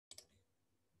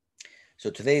So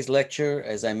today's lecture,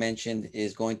 as I mentioned,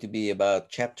 is going to be about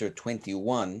chapter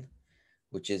 21,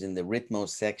 which is in the Rhythmo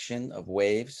section of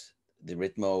Waves, the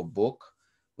Rhythmo book,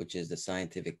 which is the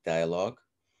scientific dialogue.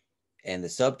 And the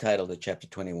subtitle of chapter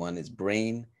 21 is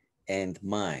Brain and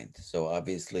Mind. So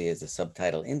obviously, as the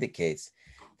subtitle indicates,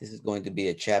 this is going to be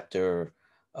a chapter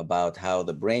about how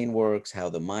the brain works, how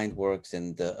the mind works,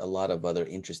 and a lot of other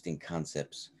interesting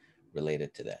concepts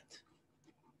related to that.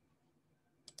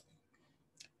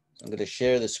 So I'm going to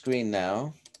share the screen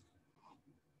now,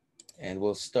 and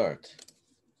we'll start.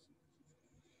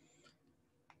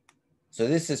 So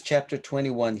this is chapter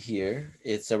 21 here.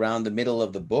 It's around the middle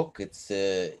of the book. It's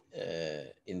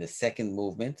in the second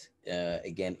movement,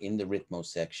 again, in the Rhythmo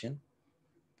section.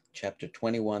 Chapter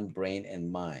 21, Brain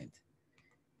and Mind.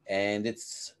 And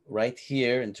it's right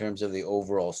here in terms of the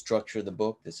overall structure of the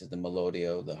book. This is the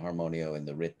melodio, the harmonio, and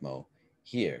the ritmo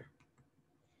here.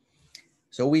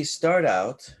 So we start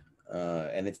out,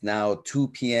 and it's now 2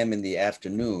 p.m. in the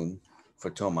afternoon for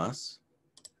Tomas.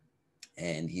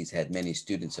 And he's had many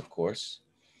students, of course.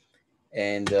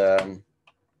 And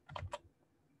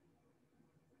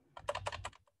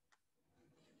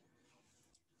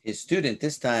his student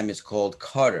this time is called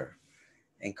Carter.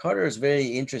 And Carter is a very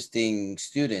interesting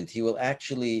student. He will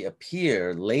actually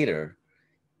appear later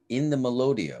in the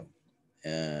melodio,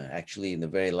 actually in the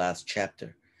very last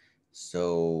chapter.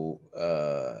 So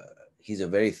he's a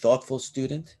very thoughtful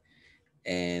student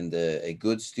and a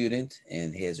good student,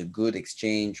 and he has a good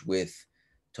exchange with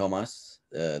Tomas,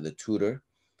 the tutor,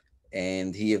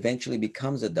 and he eventually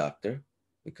becomes a doctor,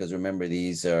 because remember,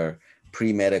 these are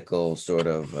pre-medical sort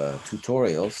of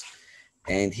tutorials,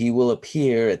 and he will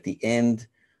appear at the end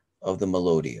of the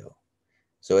melodio.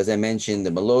 So as I mentioned, the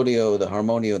melodio, the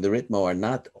harmonio, the ritmo are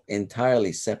not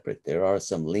entirely separate. There are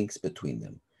some links between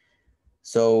them.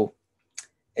 So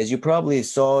as you probably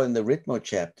saw in the ritmo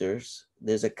chapters,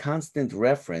 there's a constant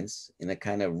reference in a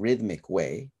kind of rhythmic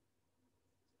way,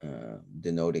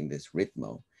 denoting this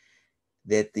ritmo,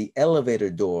 that the elevator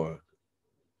door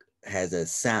has a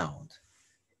sound,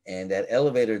 and that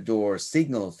elevator door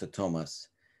signals to Tomas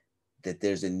that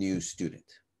there's a new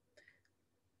student.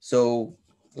 So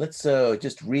let's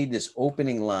just read this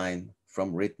opening line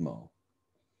from Ritmo.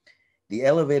 The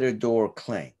elevator door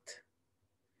clanked.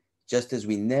 Just as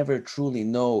we never truly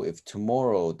know if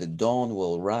tomorrow the dawn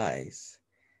will rise,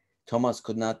 Tomas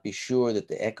could not be sure that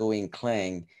the echoing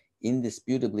clang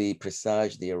indisputably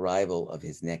presaged the arrival of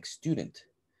his next student.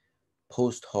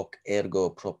 Post hoc ergo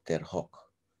propter hoc.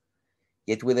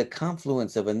 Yet with a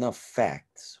confluence of enough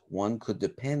facts, one could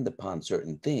depend upon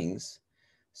certain things,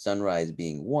 sunrise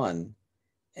being one,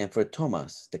 and for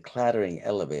Tomas, the clattering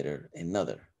elevator,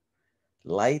 another.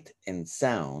 Light and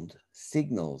sound,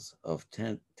 signals of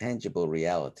tangible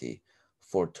reality,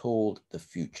 foretold the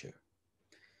future.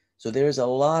 So there's a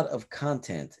lot of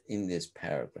content in this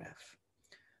paragraph.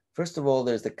 First of all,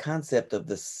 there's the concept of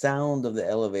the sound of the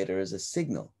elevator as a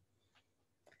signal.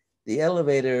 The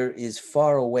elevator is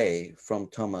far away from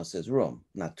Tomas's room,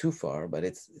 not too far, but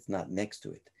it's not next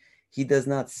to it. He does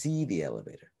not see the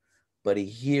elevator, but he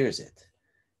hears it.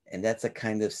 And that's a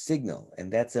kind of signal.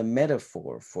 And that's a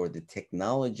metaphor for the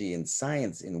technology and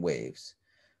science in waves,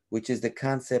 which is the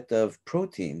concept of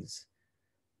proteins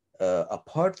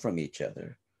apart from each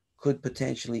other could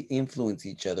potentially influence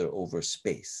each other over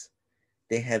space.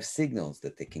 They have signals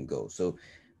that they can go. So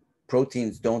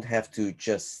proteins don't have to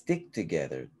just stick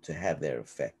together to have their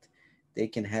effect. They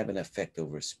can have an effect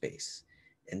over space.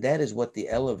 And that is what the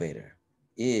elevator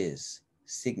is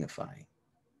signifying.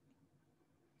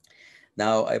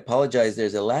 Now, I apologize,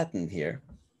 there's a Latin here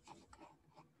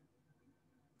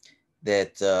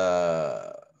that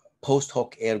post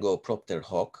hoc ergo propter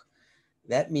hoc.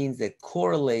 That means that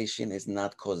correlation is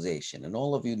not causation. And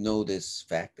all of you know this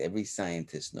fact. Every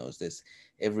scientist knows this.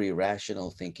 Every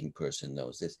rational thinking person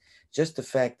knows this. Just the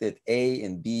fact that A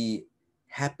and B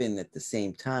happen at the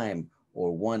same time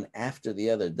or one after the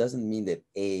other doesn't mean that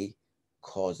A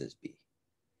causes B.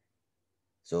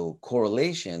 So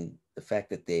correlation, the fact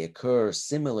that they occur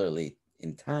similarly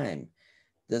in time,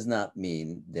 does not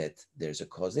mean that there's a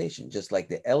causation. Just like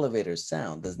the elevator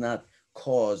sound does not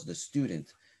cause the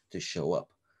student to show up.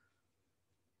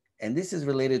 And this is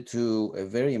related to a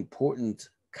very important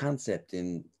concept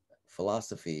in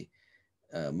philosophy,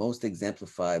 most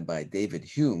exemplified by David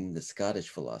Hume, the Scottish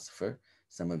philosopher.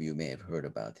 Some of you may have heard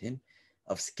about him,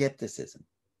 of skepticism.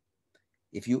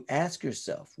 If you ask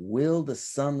yourself, will the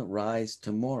sun rise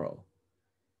tomorrow?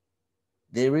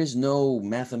 There is no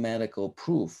mathematical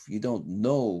proof. You don't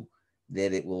know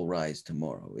that it will rise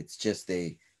tomorrow. It's just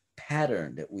a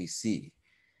pattern that we see.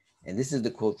 And this is the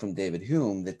quote from David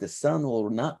Hume, that the sun will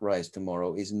not rise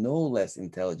tomorrow is no less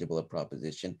intelligible a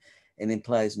proposition and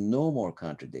implies no more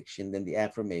contradiction than the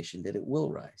affirmation that it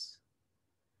will rise.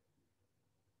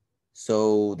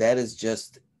 So that is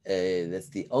just, that's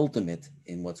the ultimate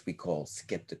in what we call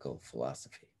skeptical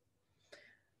philosophy.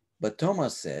 But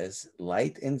Tomas says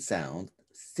light and sound,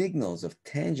 signals of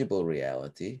tangible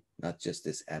reality, not just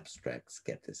this abstract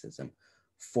skepticism,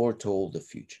 foretold the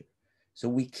future. So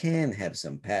we can have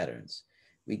some patterns.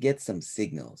 We get some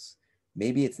signals.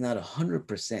 Maybe it's not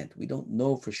 100%. We don't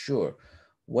know for sure.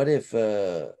 What if,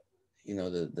 the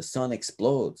sun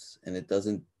explodes and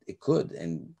it could,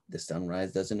 and the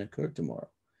sunrise doesn't occur tomorrow.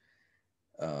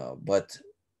 But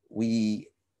we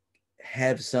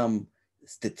have some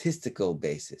statistical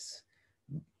basis,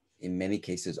 in many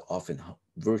cases, often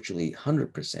virtually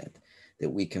 100%, that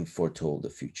we can foretold the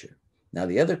future. Now,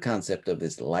 the other concept of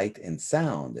this light and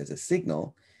sound as a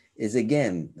signal is,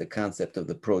 again, the concept of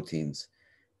the proteins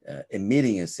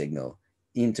emitting a signal,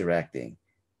 interacting,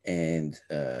 and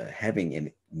having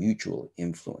a mutual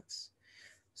influence.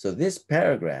 So this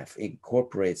paragraph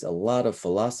incorporates a lot of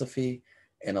philosophy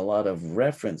and a lot of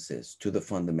references to the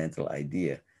fundamental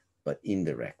idea, but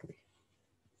indirectly.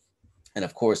 And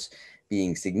of course,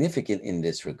 being significant in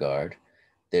this regard,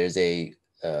 there's a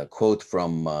quote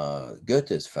from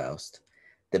Goethe's Faust: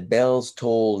 "The bells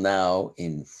toll now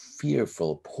in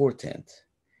fearful portent.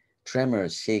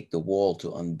 Tremors shake the wall to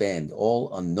unbend.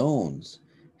 All unknowns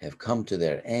have come to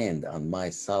their end. On my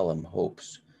solemn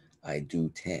hopes I do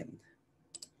tend."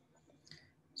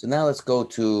 So now let's go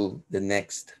to the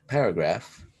next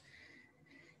paragraph.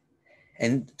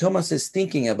 And Tomas is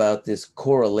thinking about this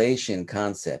correlation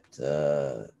concept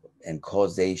and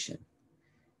causation.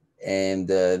 And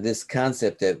this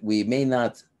concept that we may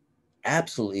not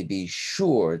absolutely be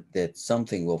sure that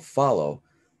something will follow,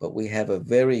 but we have a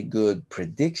very good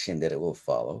prediction that it will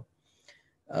follow,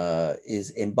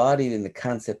 is embodied in the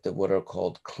concept of what are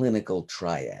called clinical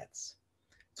triads.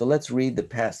 So let's read the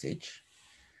passage.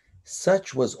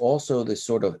 Such was also the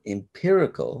sort of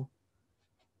empirical,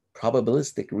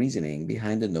 probabilistic reasoning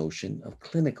behind the notion of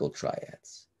clinical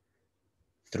triads.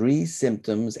 3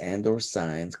 symptoms and or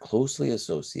signs closely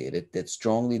associated that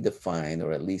strongly define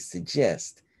or at least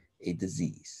suggest a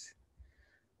disease.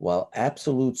 While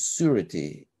absolute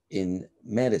surety in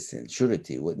medicine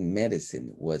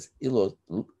was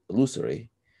illusory,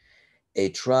 a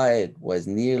triad was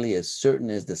nearly as certain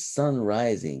as the sun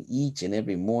rising each and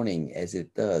every morning as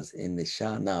it does in the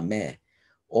Shahnameh,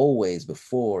 always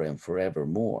before and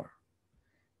forevermore.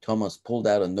 Tomas pulled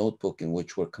out a notebook in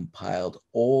which were compiled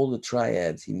all the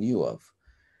triads he knew of.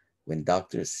 When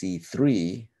doctors see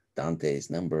 3, Dante's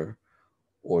number,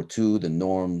 or 2, the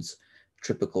norm's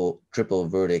triple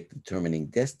verdict determining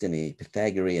destiny,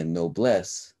 Pythagorean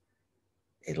noblesse,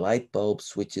 a light bulb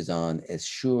switches on as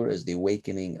sure as the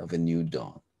awakening of a new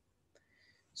dawn.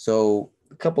 So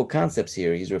a couple concepts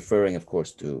here. He's referring, of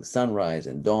course, to sunrise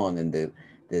and dawn and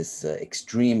this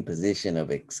extreme position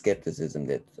of skepticism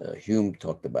that Hume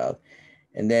talked about.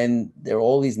 And then there are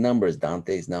all these numbers,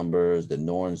 Dante's numbers, the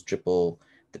Norn's triple,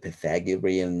 the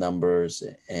Pythagorean numbers,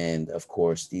 and of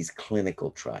course, these clinical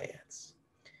triads.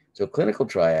 So clinical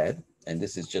triad, and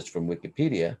this is just from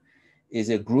Wikipedia, is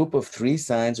a group of 3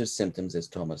 signs or symptoms, as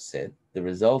Tomas said, the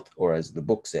result, or as the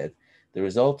book said, the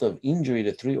result of injury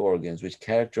to 3 organs which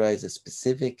characterize a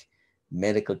specific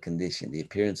medical condition. The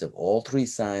appearance of all 3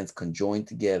 signs conjoined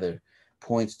together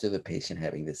points to the patient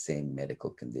having the same medical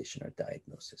condition or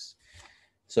diagnosis.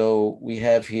 So we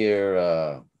have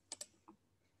here,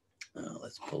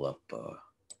 let's pull up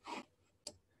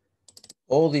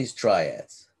all these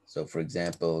triads. So for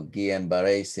example,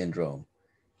 Guillain-Barré syndrome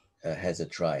has a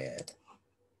triad.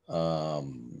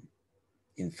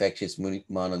 Infectious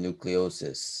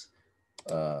mononucleosis,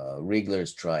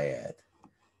 Rigler's triad,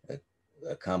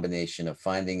 a combination of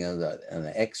finding on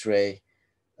an X-ray.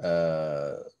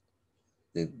 The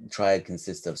triad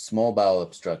consists of small bowel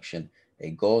obstruction,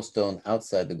 a gallstone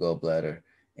outside the gallbladder,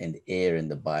 and air in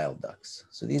the bile ducts.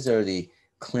 So these are the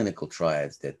clinical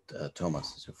triads that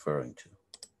Tomas is referring to.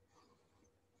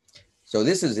 So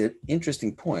this is an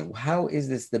interesting point. How is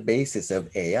this the basis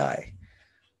of AI?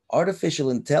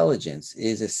 Artificial intelligence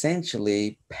is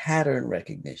essentially pattern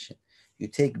recognition. You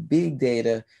take big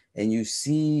data and you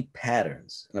see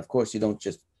patterns. And of course, you don't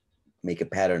just make a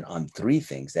pattern on 3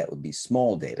 things. That would be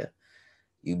small data.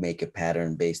 You make a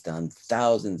pattern based on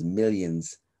thousands,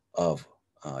 millions of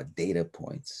data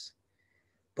points.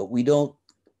 But we don't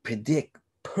predict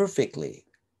perfectly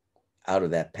out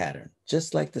of that pattern,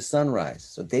 just like the sunrise.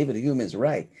 So David Hume is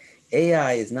right.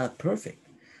 AI is not perfect.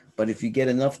 But if you get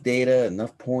enough data,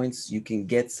 enough points, you can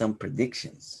get some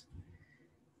predictions.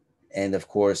 And of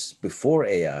course, before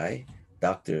AI,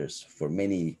 doctors for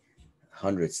many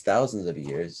hundreds, thousands of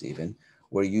years even,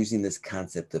 were using this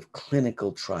concept of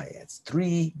clinical triads,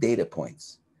 3 data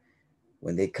points.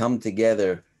 When they come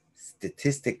together,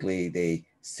 statistically, they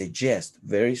suggest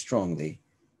very strongly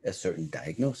a certain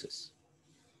diagnosis.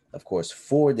 Of course,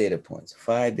 4 data points,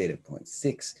 5 data points,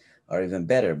 6 are even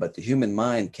better, but the human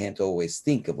mind can't always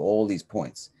think of all these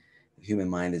points. The human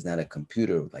mind is not a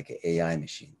computer like an AI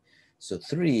machine. So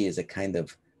 3 is a kind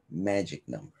of magic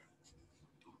number.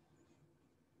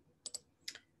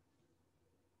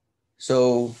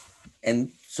 So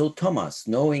Tomas,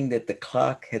 knowing that the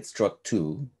clock had struck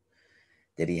 2,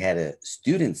 that he had a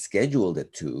student scheduled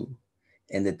at 2,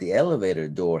 and that the elevator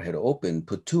door had opened,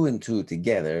 put 2 and 2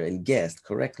 together and guessed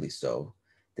correctly so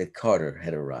that Carter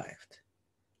had arrived.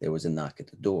 There was a knock at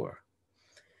the door.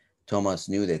 Tomas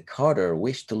knew that Carter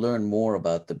wished to learn more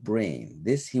about the brain.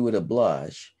 This he would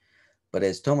oblige, but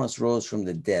as Tomas rose from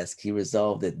the desk, he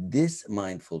resolved that this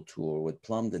mindful tour would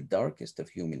plumb the darkest of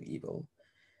human evil,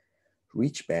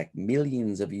 reach back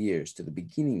millions of years to the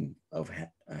beginning of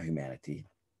humanity,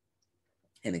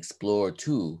 and explore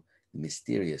too the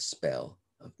mysterious spell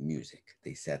of music.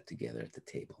 They sat together at the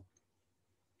table.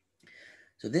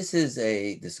 So this is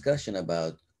a discussion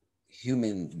about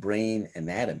human brain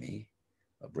anatomy,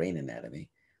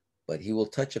 but he will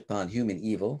touch upon human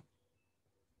evil,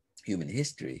 human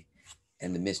history,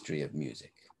 and the mystery of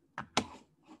music.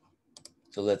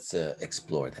 So let's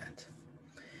explore that.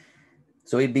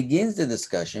 So he begins the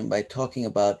discussion by talking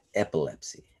about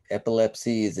epilepsy.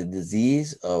 Epilepsy is a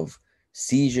disease of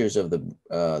seizures of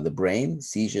the brain.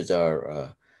 Seizures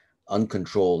are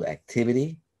uncontrolled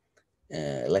activity,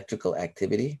 electrical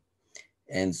activity.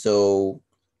 And so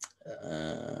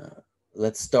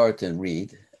let's start and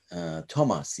read.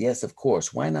 Tomas, yes, of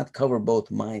course. Why not cover both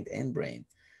mind and brain,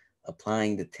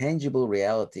 applying the tangible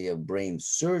reality of brain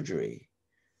surgery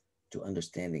to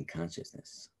understanding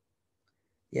consciousness?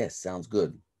 Yes, sounds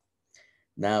good.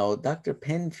 Now, Dr.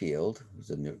 Penfield,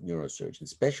 who's a neurosurgeon,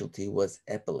 specialty was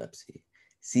epilepsy.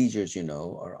 Seizures, you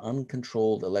know, are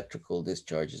uncontrolled electrical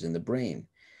discharges in the brain.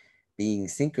 Being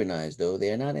synchronized, though,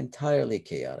 they are not entirely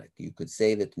chaotic. You could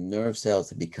say that the nerve cells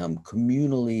have become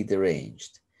communally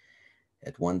deranged.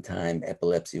 At one time,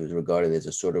 epilepsy was regarded as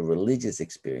a sort of religious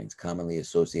experience, commonly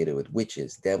associated with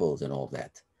witches, devils, and all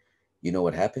that. You know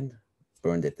what happened?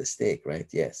 Burned at the stake, right?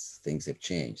 Yes, things have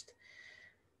changed.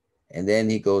 And then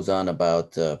he goes on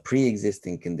about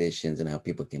pre-existing conditions and how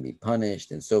people can be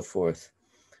punished and so forth.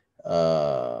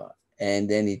 And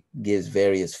then he gives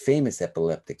various famous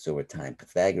epileptics over time: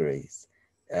 Pythagoras,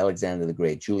 Alexander the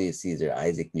Great, Julius Caesar,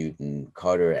 Isaac Newton.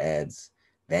 Carter adds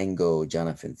Van Gogh,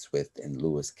 Jonathan Swift, and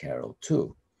Lewis Carroll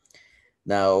too.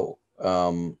 Now,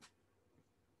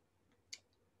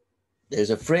 there's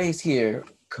a phrase here,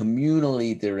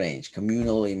 communally deranged.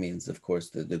 Communally means, of course,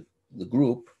 the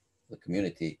group, the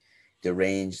community,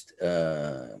 deranged,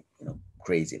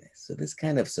 craziness. So this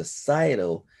kind of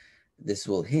societal, this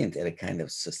will hint at a kind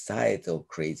of societal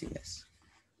craziness.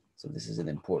 So this is an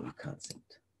important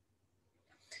concept.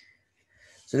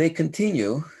 So they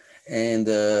continue,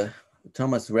 and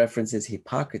Tomas references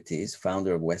Hippocrates,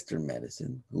 founder of Western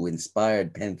medicine, who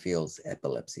inspired Penfield's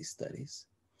epilepsy studies.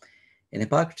 And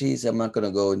Hippocrates, I'm not going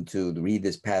to go into read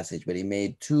this passage, but he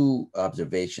made 2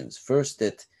 observations. First,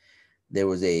 that there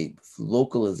was a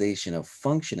localization of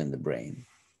function in the brain,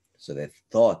 so that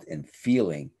thought and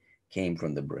feeling came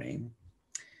from the brain.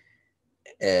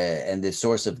 And the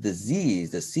source of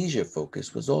disease, the seizure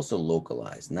focus, was also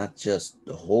localized, not just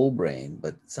the whole brain,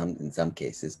 but in some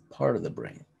cases, part of the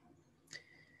brain.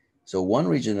 So one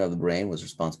region of the brain was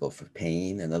responsible for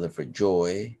pain, another for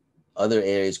joy. Other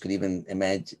areas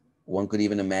one could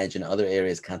even imagine other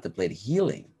areas contemplate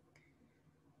healing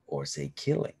or say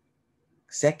killing.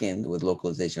 Second, with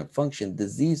localization of function,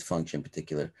 disease function in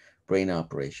particular, brain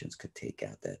operations could take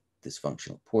out that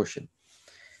dysfunctional portion.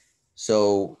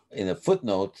 So in a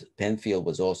footnote, Penfield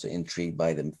was also intrigued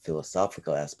by the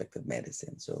philosophical aspect of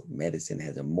medicine. So medicine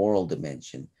has a moral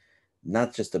dimension,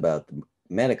 not just about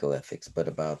medical ethics, but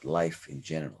about life in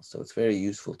general. So it's very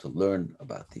useful to learn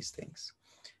about these things.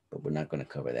 But we're not going to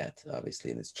cover that,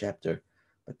 obviously, in this chapter,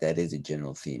 but that is a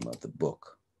general theme of the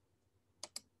book.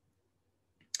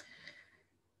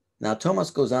 Now, Tomas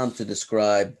goes on to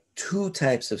describe 2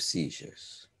 types of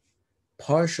seizures: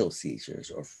 partial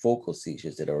seizures or focal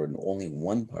seizures that are in only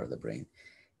one part of the brain,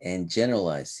 and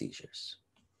generalized seizures.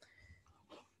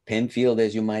 Penfield,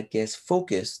 as you might guess,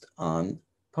 focused on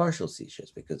partial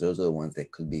seizures because those are the ones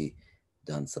that could be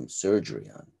done some surgery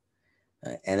on.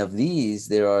 And of these,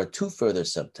 there are 2 further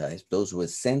subtypes, those with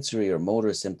sensory or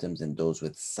motor symptoms and those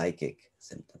with psychic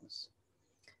symptoms.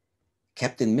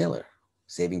 Captain Miller,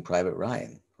 Saving Private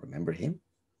Ryan. Remember him?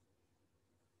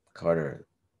 Carter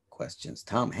questions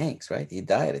Tom Hanks, right? He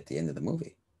died at the end of the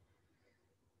movie.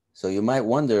 So you might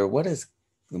wonder, what does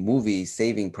the movie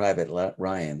Saving Private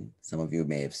Ryan, some of you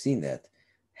may have seen that,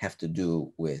 have to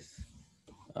do with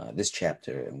this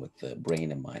chapter and with the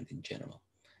brain and mind in general?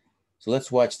 So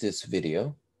let's watch this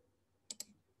video.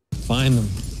 Find them.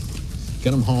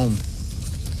 Get them home.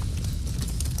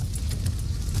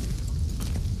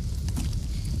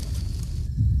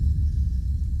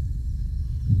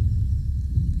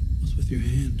 What's with your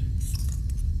hand?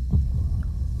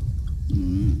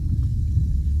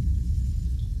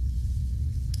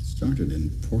 Started in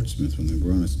Portsmouth when they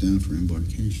brought us down for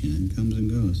embarkation, and comes and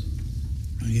goes.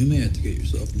 Now, you may have to get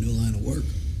yourself a new line of work.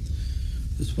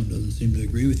 This one doesn't seem to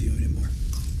agree with you anymore.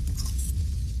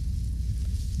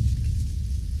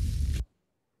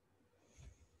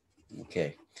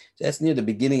 Okay, so that's near the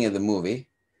beginning of the movie.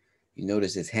 You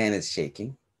notice his hand is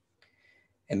shaking.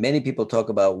 And many people talk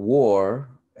about war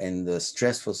and the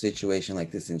stressful situation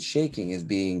like this and shaking as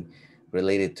being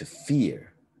related to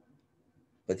fear.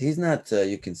 But he's not,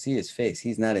 you can see his face,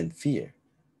 he's not in fear.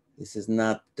 This is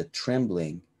not the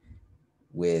trembling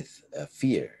with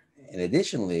fear. And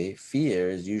additionally, fear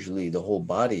is usually the whole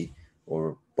body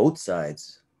or both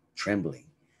sides trembling.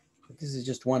 But this is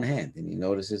just one hand, and he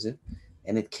notices it.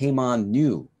 And it came on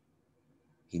new.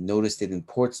 He noticed it in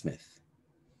Portsmouth.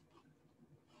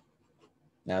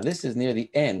 Now, this is near the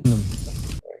end.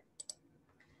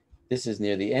 This is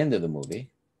near the end of the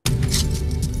movie.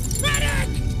 Medic!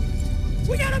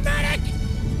 We got a medic!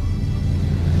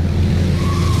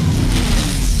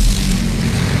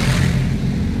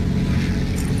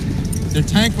 They're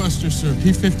tank busters, sir.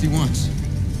 P-51s.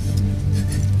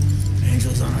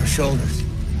 Angels on our shoulders.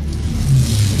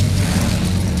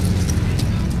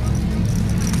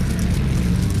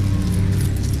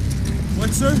 What,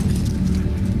 sir?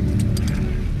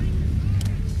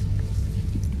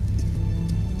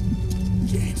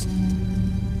 James.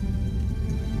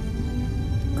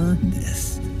 Earn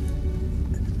this.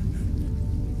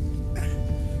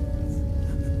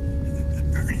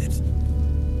 Earn it.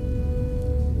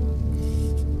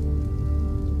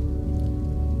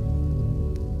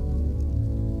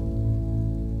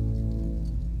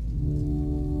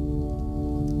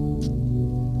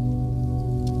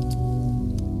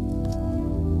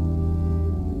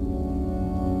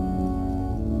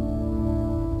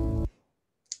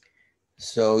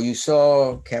 So you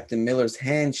saw Captain Miller's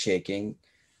hand shaking.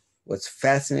 What's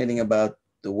fascinating about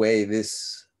the way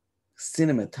this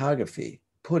cinematography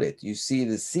put it, you see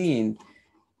the scene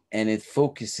and it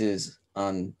focuses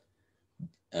on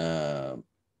Matt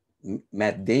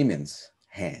Damon's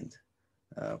hand,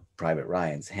 Private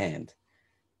Ryan's hand,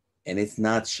 and it's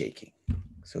not shaking.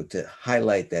 So to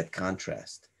highlight that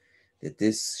contrast, that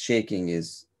this shaking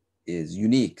is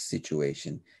unique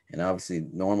situation, and obviously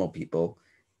normal people,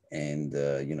 and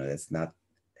you know, that's not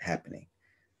happening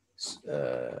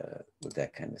with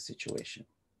that kind of situation.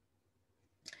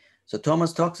 So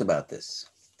Tomas talks about this.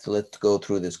 So let's go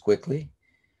through this quickly.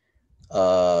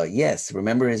 Yes,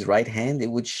 remember his right hand,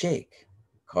 it would shake.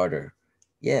 Carter,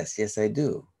 yes, I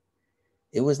do.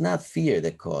 It was not fear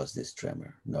that caused this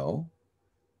tremor. No,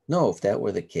 if that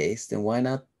were the case, then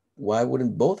why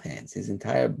wouldn't both hands, his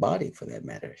entire body for that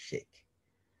matter, shake?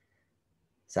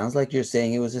 Sounds like you're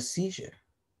saying it was a seizure.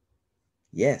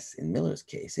 Yes, in Miller's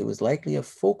case, it was likely a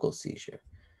focal seizure,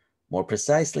 more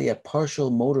precisely a partial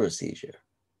motor seizure.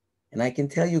 And I can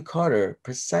tell you, Carter,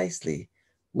 precisely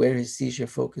where his seizure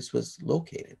focus was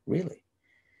located, really.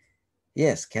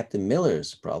 Yes, Captain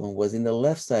Miller's problem was in the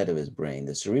left side of his brain,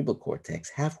 the cerebral cortex,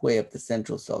 halfway up the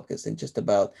central sulcus and just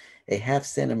about a half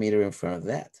centimeter in front of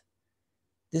that.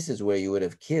 This is where you would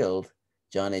have killed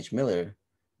John H. Miller.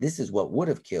 This is what would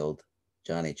have killed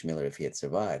John H. Miller if he had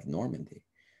survived Normandy.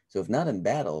 So if not in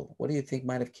battle, what do you think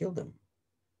might have killed him?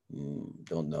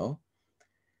 Don't know.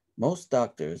 Most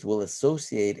doctors will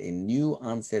associate a new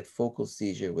onset focal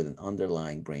seizure with an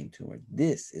underlying brain tumor.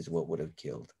 This is what would have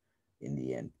killed, in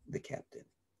the end, the captain.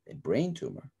 A brain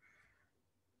tumor.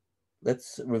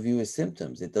 Let's review his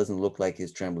symptoms. It doesn't look like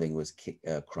his trembling was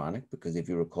chronic, because if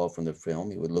you recall from the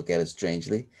film, he would look at it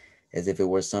strangely as if it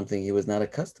were something he was not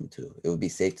accustomed to. It would be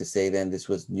safe to say then this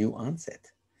was new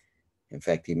onset. In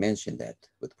fact, he mentioned that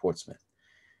with Portsmouth.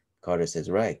 Carter says,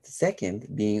 right. Second,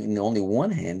 being in only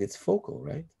one hand, it's focal,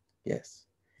 right? Yes.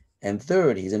 And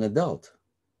third, he's an adult.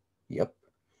 Yep.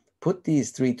 Put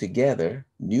these three together,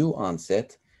 new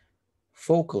onset,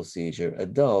 focal seizure,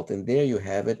 adult, and there you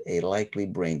have it, a likely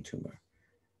brain tumor.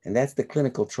 And that's the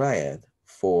clinical triad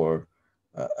for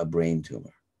a brain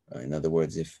tumor. In other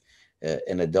words, if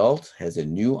an adult has a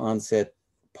new onset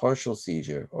partial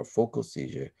seizure or focal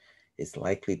seizure is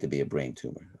likely to be a brain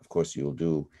tumor. Of course, you'll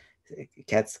do a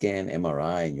CAT scan,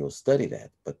 MRI, and you'll study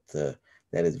that, but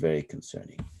that is very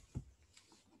concerning.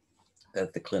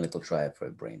 That's the clinical triad for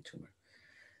a brain tumor.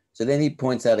 So then he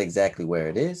points out exactly where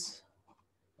it is,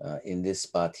 in this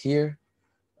spot here,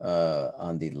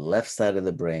 on the left side of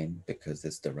the brain, because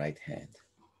it's the right hand.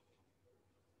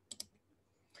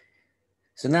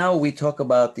 So now we talk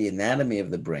about the anatomy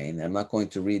of the brain. I'm not going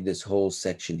to read this whole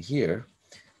section here,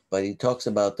 but he talks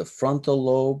about the frontal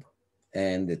lobe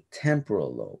and the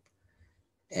temporal lobe.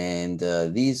 And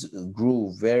these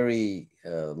grew very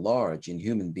large in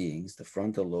human beings, the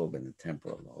frontal lobe and the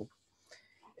temporal lobe.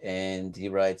 And he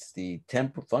writes the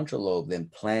frontal lobe then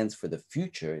plans for the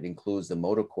future. It includes the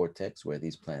motor cortex, where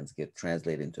these plans get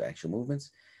translated into actual movements.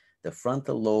 The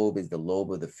frontal lobe is the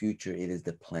lobe of the future. It is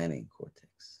the planning cortex.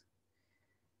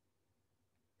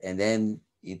 And then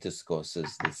he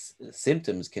discusses this.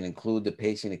 Symptoms can include the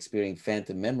patient experiencing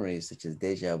phantom memories, such as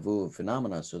deja vu and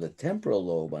phenomena. So the temporal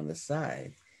lobe on the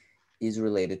side is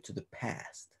related to the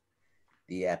past,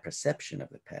 the apperception of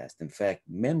the past. In fact,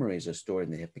 memories are stored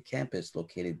in the hippocampus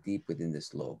located deep within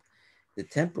this lobe. The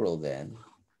temporal then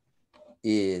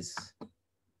is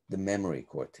the memory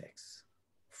cortex.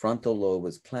 Frontal lobe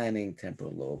is planning,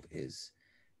 temporal lobe is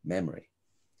memory.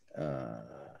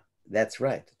 That's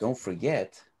right. Don't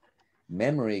forget,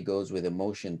 memory goes with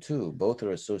emotion too. Both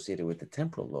are associated with the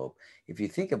temporal lobe. If you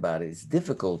think about it, it's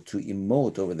difficult to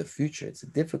emote over the future. It's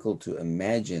difficult to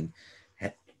imagine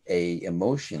a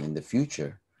emotion in the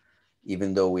future.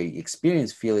 Even though we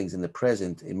experience feelings in the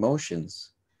present,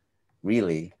 emotions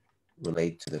really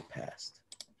relate to the past.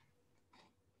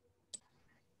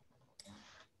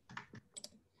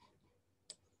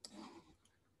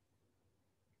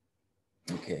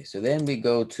 Okay, so then we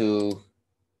go to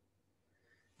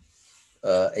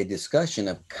a discussion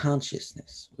of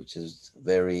consciousness, which is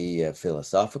very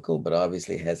philosophical, but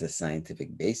obviously has a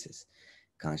scientific basis.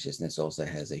 Consciousness also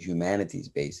has a humanities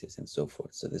basis and so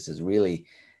forth. So this is really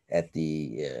at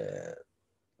the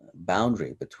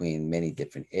boundary between many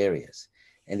different areas.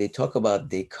 And they talk about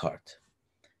Descartes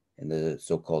and the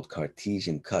so-called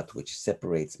Cartesian cut, which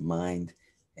separates mind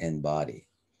and body.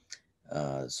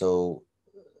 So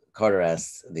Carter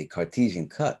asks the Cartesian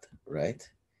cut, right?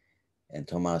 And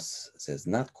Tomas says,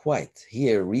 not quite.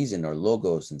 Here, reason or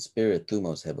logos and spirit,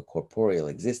 thumos, have a corporeal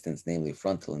existence, namely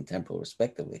frontal and temporal,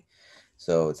 respectively.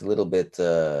 So it's a little bit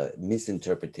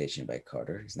misinterpretation by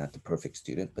Carter. He's not the perfect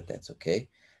student, but that's okay.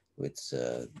 It's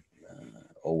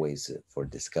always for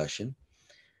discussion.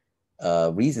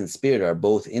 Reason and spirit are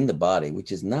both in the body,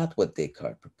 which is not what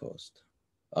Descartes proposed.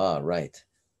 Ah, right.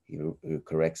 He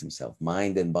corrects himself.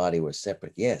 Mind and body were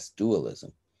separate. Yes,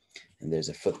 dualism. And there's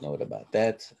a footnote about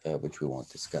that, which we won't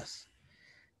discuss.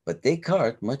 But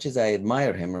Descartes, much as I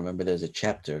admire him, remember there's a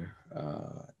chapter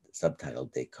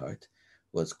subtitled Descartes,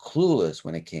 was clueless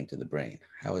when it came to the brain.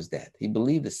 How is that? He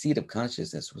believed the seat of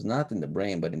consciousness was not in the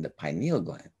brain, but in the pineal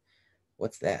gland.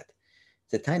 What's that?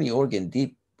 It's a tiny organ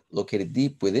located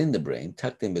deep within the brain,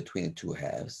 tucked in between the two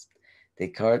halves.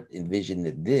 Descartes envisioned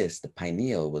that the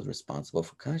pineal, was responsible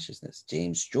for consciousness.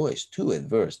 James Joyce, too,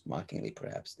 adversed, mockingly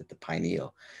perhaps, that the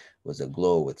pineal was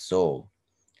aglow with soul.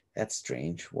 That's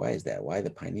strange. Why is that? Why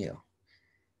the pineal?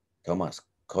 Tomas,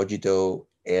 cogito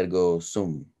ergo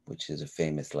sum, which is a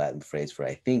famous Latin phrase for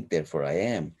I think, therefore I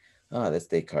am. Ah, that's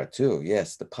Descartes too.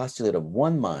 Yes, the postulate of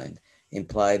one mind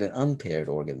implied an unpaired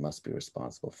organ must be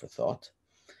responsible for thought.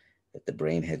 That the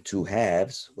brain had two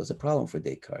halves was a problem for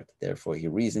Descartes. Therefore, he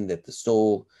reasoned that the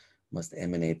soul must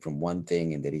emanate from one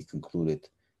thing, and that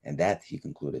he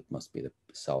concluded must be the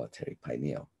solitary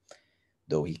pineal.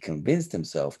 Though he convinced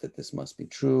himself that this must be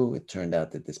true, it turned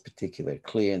out that this particular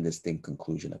clear and distinct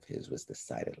conclusion of his was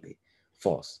decidedly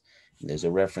false. And there's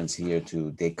a reference here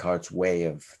to Descartes' way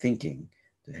of thinking,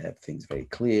 to have things very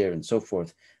clear and so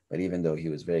forth. But even though he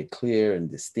was very clear and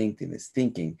distinct in his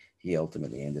thinking, he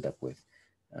ultimately ended up with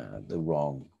the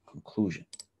wrong conclusion.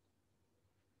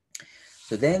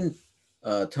 So then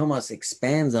Tomas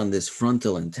expands on this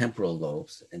frontal and temporal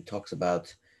lobes and talks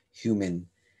about human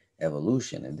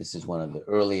evolution. And this is one of the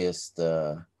earliest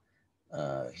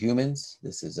humans.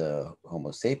 This is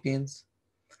Homo sapiens.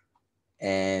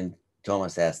 And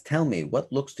Tomas asks, tell me,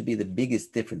 what looks to be the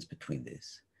biggest difference between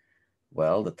this?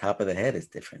 Well, the top of the head is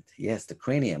different. Yes, the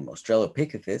cranium,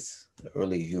 Australopithecus, the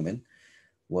early human,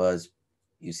 was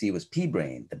pea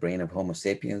brain. The brain of Homo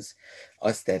sapiens,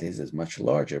 us that is much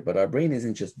larger, but our brain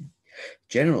isn't just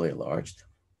generally enlarged.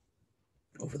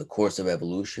 Over the course of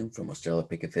evolution, from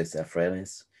Australopithecus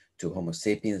afrensis to Homo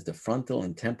sapiens, the frontal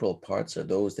and temporal parts are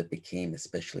those that became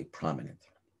especially prominent.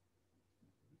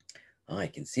 Oh, I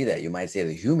can see that. You might say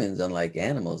that humans, unlike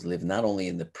animals, live not only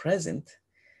in the present,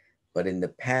 but in the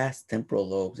past, temporal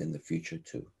lobes, in the future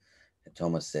too. And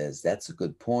Tomas says, that's a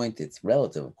good point. It's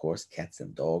relative, of course. Cats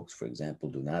and dogs, for example,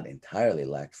 do not entirely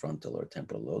lack frontal or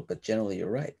temporal lobes, but generally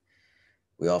you're right.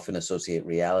 We often associate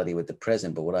reality with the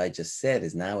present, but what I just said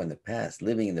is now in the past.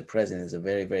 Living in the present is a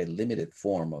very, very limited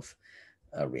form of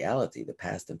reality. The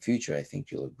past and future, I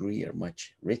think you'll agree, are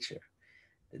much richer.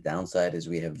 The downside is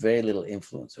we have very little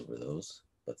influence over those,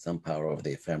 but some power over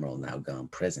the ephemeral now gone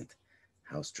present.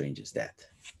 How strange is that?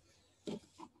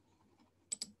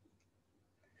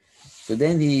 So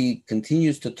then he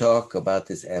continues to talk about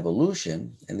this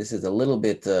evolution, and this is a little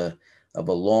bit of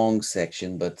a long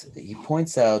section, but he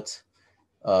points out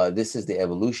this is the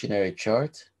evolutionary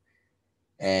chart,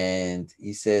 and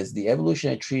he says the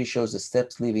evolutionary tree shows the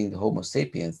steps leaving the Homo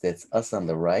sapiens. That's us on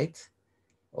the right,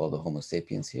 all the Homo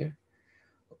sapiens here.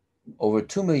 Over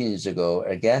 2 million years ago,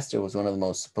 Ergaster was one of the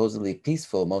most supposedly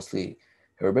peaceful, mostly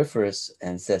herbivorous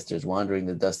ancestors wandering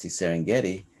the dusty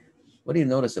Serengeti. What do you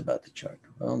notice about the chart?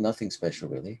 Well, nothing special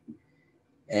really.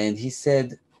 And he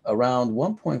said around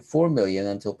 1.4 million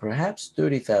until perhaps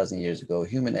 30,000 years ago,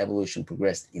 human evolution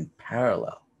progressed in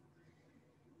parallel.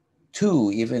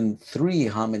 2, even 3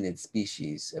 hominid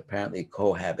species apparently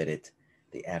cohabited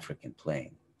the African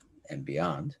plain and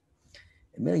beyond.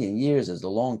 1 million years is a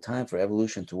long time for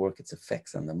evolution to work its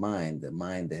effects on the mind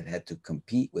that had to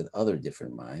compete with other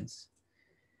different minds.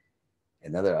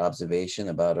 Another observation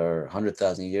about our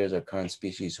 100,000 years, our current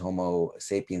species, Homo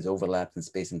sapiens, overlapped in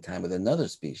space and time with another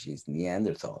species,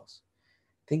 Neanderthals.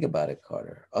 Think about it,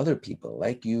 Carter. Other people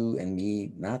like you and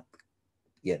me, not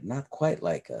quite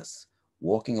like us,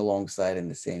 walking alongside in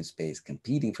the same space,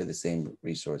 competing for the same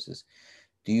resources.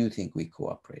 Do you think we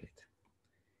cooperated?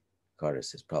 Carter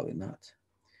says probably not.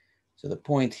 So the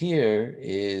point here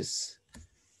is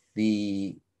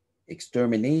the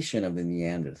extermination of the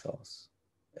Neanderthals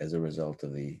as a result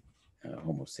of the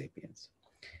Homo sapiens.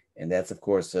 And that's, of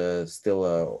course, still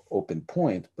an open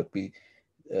point, but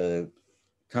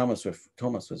Tomas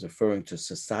was referring to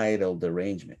societal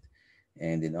derangement.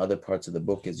 And in other parts of the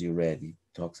book, as you read, he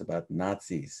talks about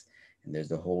Nazis, and there's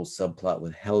the whole subplot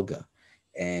with Helga.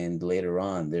 And later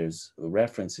on, there's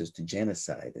references to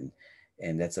genocide.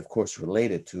 And that's, of course,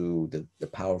 related to the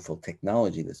powerful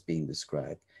technology that's being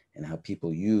described and how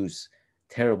people use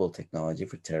terrible technology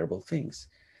for terrible things.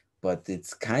 But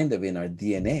it's kind of in our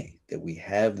DNA that we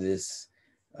have this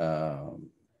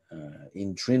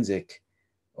intrinsic,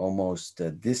 almost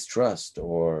distrust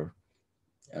or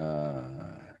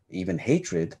even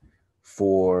hatred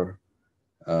for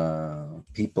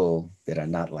people that are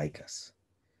not like us.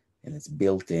 And it's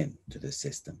built into the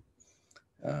system.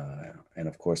 And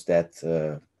of course, that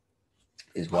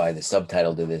is why the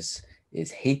subtitle to this is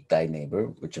Hate Thy Neighbor,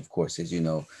 which of course, as you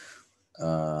know,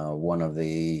 one of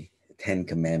the 10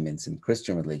 commandments in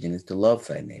Christian religion is to love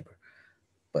thy neighbor.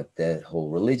 But that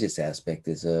whole religious aspect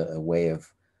is a way of,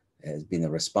 has been a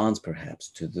response perhaps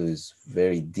to this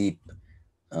very deep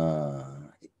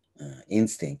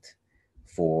instinct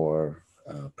for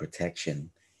protection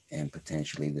and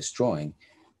potentially destroying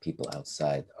people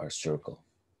outside our circle.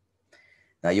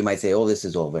 Now you might say, oh, this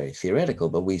is all very theoretical,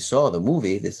 but we saw the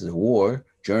movie. This is a war,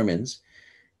 Germans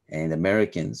and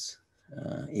Americans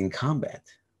in combat.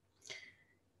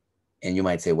 And you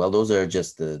might say, well, those are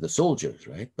just the soldiers,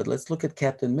 right? But let's look at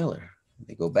Captain Miller.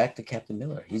 They go back to Captain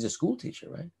Miller. He's a school teacher,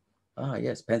 right? Ah,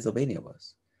 yes, Pennsylvania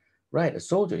was. Right, a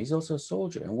soldier. He's also a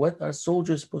soldier. And what are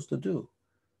soldiers supposed to do?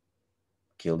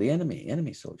 Kill the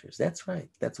enemy soldiers. That's right.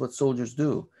 That's what soldiers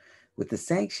do. With the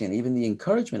sanction, even the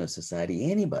encouragement of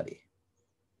society, anybody,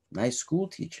 nice school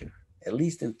teacher, at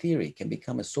least in theory, can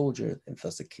become a soldier and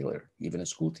thus a killer, even a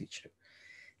school teacher.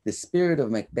 The spirit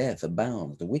of Macbeth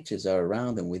abounds. The witches are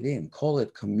around and within. Call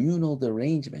it communal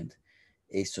derangement,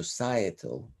 a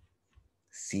societal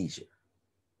seizure.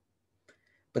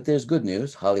 But there's good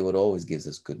news. Hollywood always gives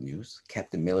us good news.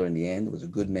 Captain Miller, in the end, was a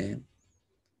good man.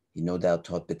 He no doubt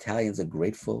taught battalions of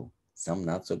grateful, some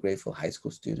not so grateful high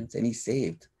school students, and he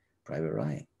saved Private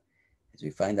Ryan. As we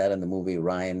find out in the movie,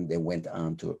 Ryan then went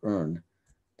on to earn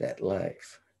that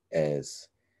life as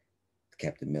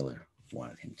Captain Miller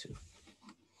wanted him to.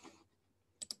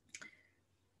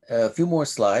 A few more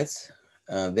slides.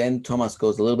 Then Tomas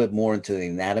goes a little bit more into the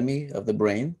anatomy of the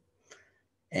brain,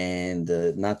 and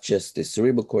not just the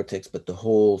cerebral cortex, but the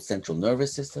whole central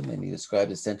nervous system. And he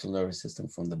described the central nervous system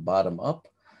from the bottom up,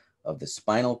 of the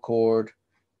spinal cord,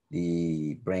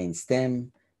 the brain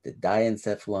stem, the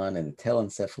diencephalon and the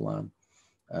telencephalon.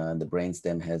 The brain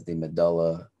stem has the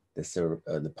medulla,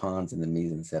 the pons and the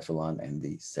mesencephalon, and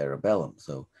the cerebellum.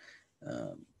 So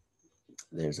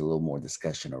there's a little more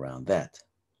discussion around that.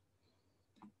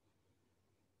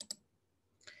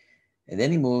 And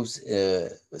then he moves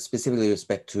specifically with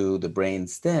respect to the brain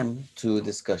stem to a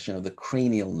discussion of the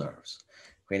cranial nerves.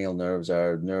 Cranial nerves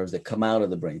are nerves that come out of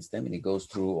the brain stem, and he goes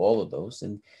through all of those.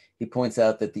 And he points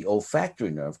out that the olfactory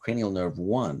nerve, cranial nerve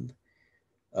I,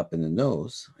 up in the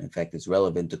nose, in fact, it's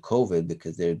relevant to COVID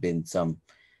because there have been some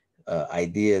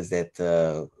ideas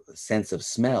that sense of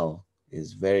smell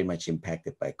is very much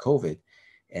impacted by COVID.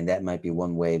 And that might be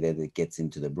one way that it gets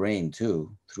into the brain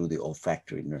too, through the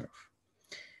olfactory nerve.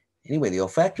 Anyway, the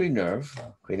olfactory nerve,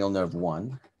 cranial nerve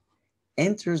I,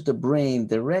 enters the brain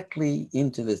directly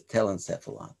into the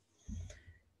telencephalon.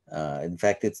 In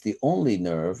fact, it's the only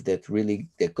nerve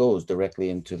that goes directly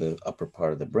into the upper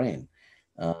part of the brain.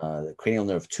 The cranial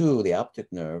nerve II, the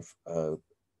optic nerve,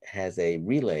 has a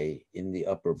relay in the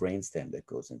upper brainstem that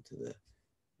goes into the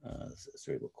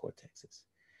cerebral cortexes.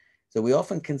 So we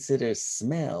often consider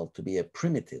smell to be a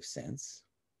primitive sense,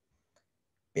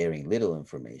 bearing little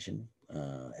information,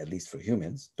 at least for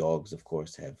humans. Dogs, of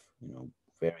course, have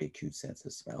very acute sense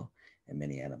of smell, and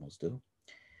many animals do.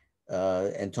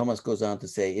 And Tomas goes on to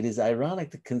say, it is ironic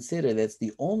to consider that's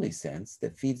the only sense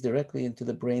that feeds directly into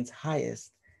the brain's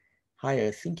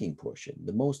higher thinking portion.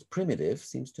 The most primitive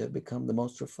seems to have become the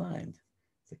most refined.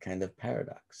 It's a kind of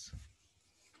paradox.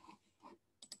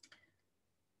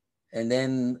 And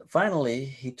then finally,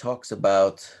 he talks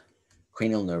about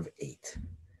cranial nerve VIII.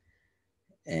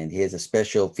 And he has a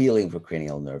special feeling for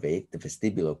cranial nerve VIII, the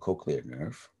vestibulocochlear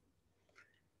nerve.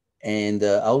 And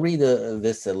I'll read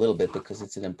this a little bit because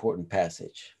it's an important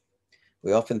passage.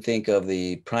 We often think of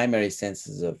the primary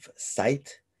senses of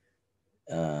sight,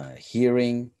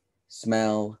 hearing,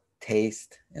 smell,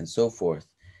 taste, and so forth.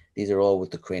 These are all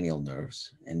with the cranial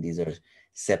nerves, and these are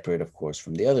separate, of course,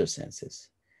 from the other senses.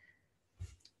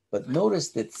 But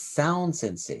notice that sound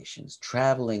sensations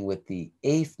traveling with the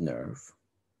eighth nerve,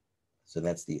 so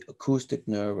that's the acoustic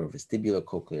nerve or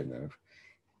vestibulocochlear nerve,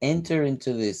 enter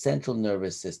into the central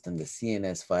nervous system, the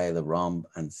CNS, via the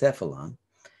rhombencephalon.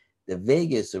 The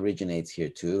vagus originates here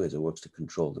too, as it works to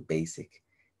control the basic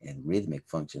and rhythmic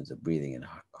functions of breathing and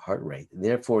heart rate.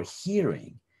 Therefore,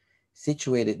 hearing,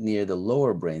 situated near the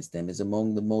lower brainstem, is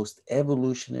among the most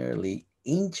evolutionarily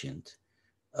ancient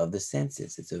of the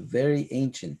senses. It's a very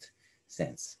ancient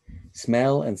sense.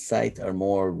 Smell and sight are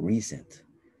more recent,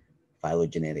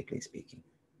 phylogenetically speaking.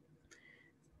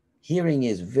 Hearing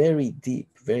is very deep,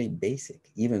 very basic,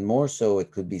 even more so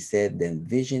it could be said than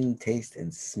vision, taste,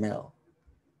 and smell.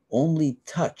 Only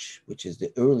touch, which is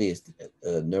the earliest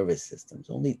nervous systems,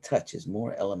 only touch is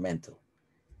more elemental.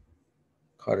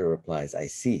 Carter replies, I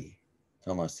see.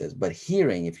 Tomas says, but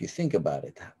hearing, if you think about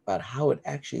it, about how it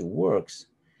actually works,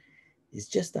 is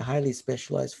just a highly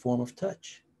specialized form of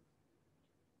touch.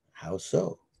 How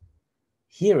so?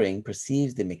 Hearing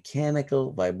perceives the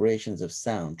mechanical vibrations of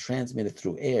sound transmitted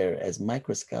through air as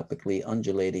microscopically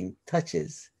undulating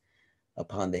touches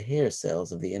upon the hair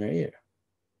cells of the inner ear.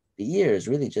 The ear is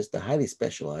really just a highly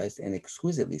specialized and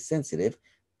exquisitely sensitive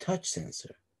touch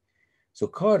sensor. So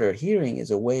Carter, hearing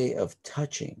is a way of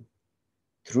touching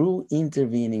through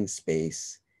intervening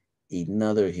space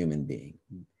another human being.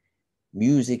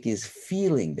 Music is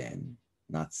feeling then,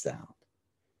 not sound.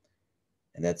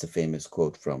 And that's a famous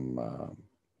quote from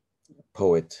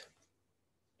poet,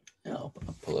 I'll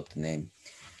pull up the name,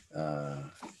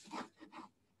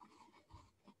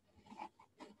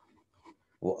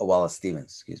 Wallace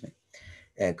Stevens, excuse me.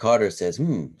 And Carter says,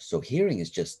 so hearing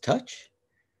is just touch?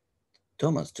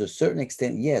 Tomas, to a certain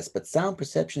extent, yes, but sound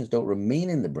perceptions don't remain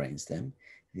in the brainstem.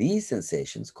 These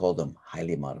sensations, called them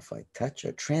highly modified touch,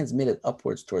 are transmitted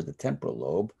upwards toward the temporal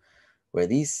lobe, where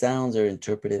these sounds are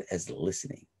interpreted as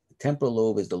listening. The temporal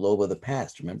lobe is the lobe of the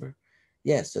past, remember?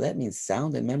 Yes, so that means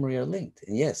sound and memory are linked.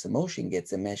 And yes, emotion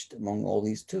gets enmeshed among all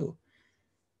these too.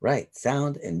 Right,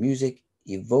 sound and music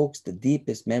evokes the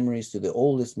deepest memories to the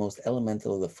oldest, most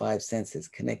elemental of the five senses,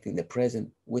 connecting the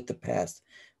present with the past.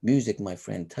 Music, my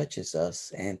friend, touches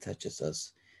us and touches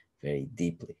us very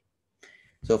deeply.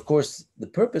 So, of course, the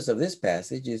purpose of this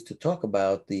passage is to talk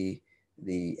about the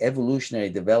evolutionary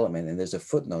development, and there's a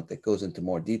footnote that goes into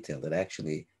more detail that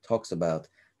actually talks about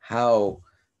how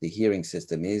the hearing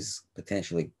system is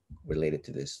potentially related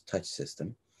to this touch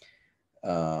system.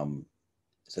 So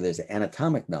there's an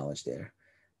anatomic knowledge there.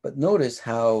 But notice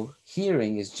how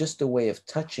hearing is just a way of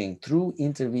touching through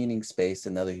intervening space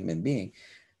another human being.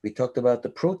 We talked about the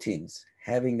proteins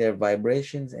having their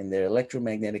vibrations and their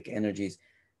electromagnetic energies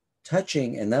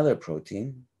touching another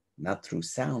protein, not through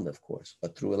sound, of course,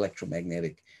 but through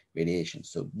electromagnetic radiation.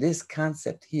 So this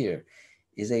concept here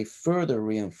is a further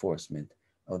reinforcement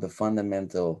of the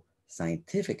fundamental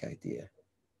scientific idea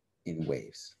in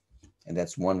waves. And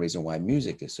that's one reason why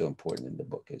music is so important in the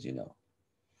book, as you know.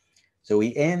 So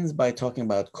he ends by talking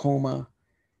about coma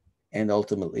and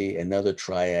ultimately another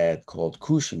triad called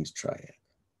Cushing's triad.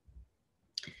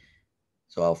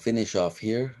 So I'll finish off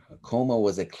here. A coma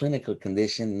was a clinical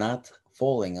condition not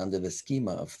falling under the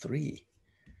schema of three.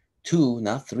 Two,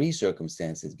 not three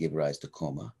circumstances give rise to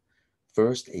coma.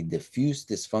 First, a diffuse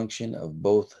dysfunction of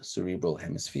both cerebral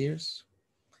hemispheres,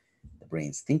 the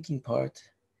brain's thinking part,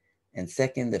 and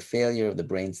second, the failure of the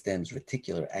brainstem's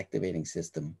reticular activating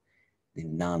system, the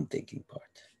non-thinking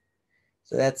part.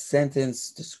 So that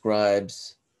sentence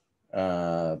describes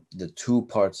the two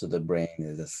parts of the brain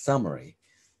as a summary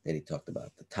that he talked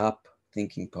about, the top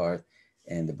thinking part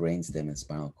and the brainstem and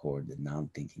spinal cord, the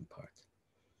non-thinking part.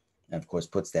 And of course,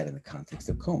 puts that in the context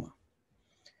of coma.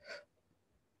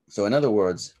 So in other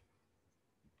words,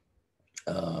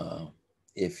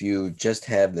 if you just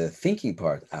have the thinking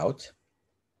part out,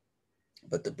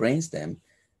 but the brainstem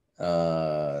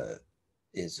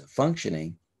is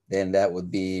functioning, then that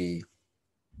would be,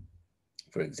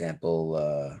 for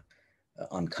example,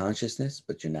 unconsciousness,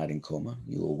 but you're not in coma.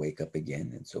 You will wake up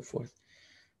again and so forth.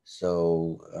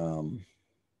 So,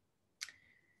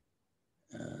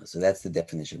 so that's the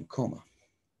definition of coma.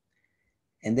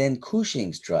 And then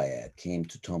Cushing's triad came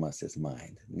to Tomas's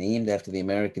mind, named after the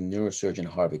American neurosurgeon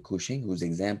Harvey Cushing, whose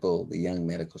example the young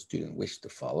medical student wished to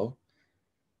follow.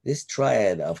 This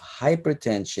triad of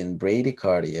hypertension,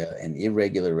 bradycardia, and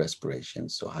irregular respiration,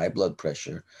 so high blood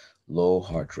pressure, low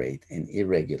heart rate, and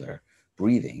irregular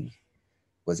breathing,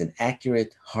 was an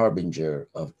accurate harbinger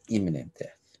of imminent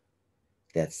death.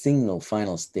 That signal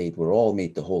final state where all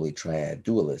meet the holy triad,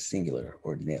 dualist, singular,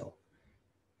 or nil.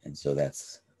 And so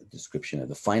that's a description of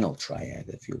the final triad,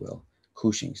 if you will,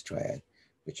 Cushing's triad,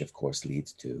 which of course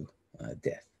leads to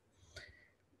death.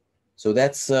 So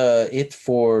that's it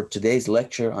for today's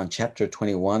lecture on chapter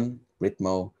 21,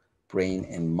 Rhythmo, Brain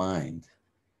and Mind.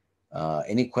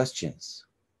 Any questions?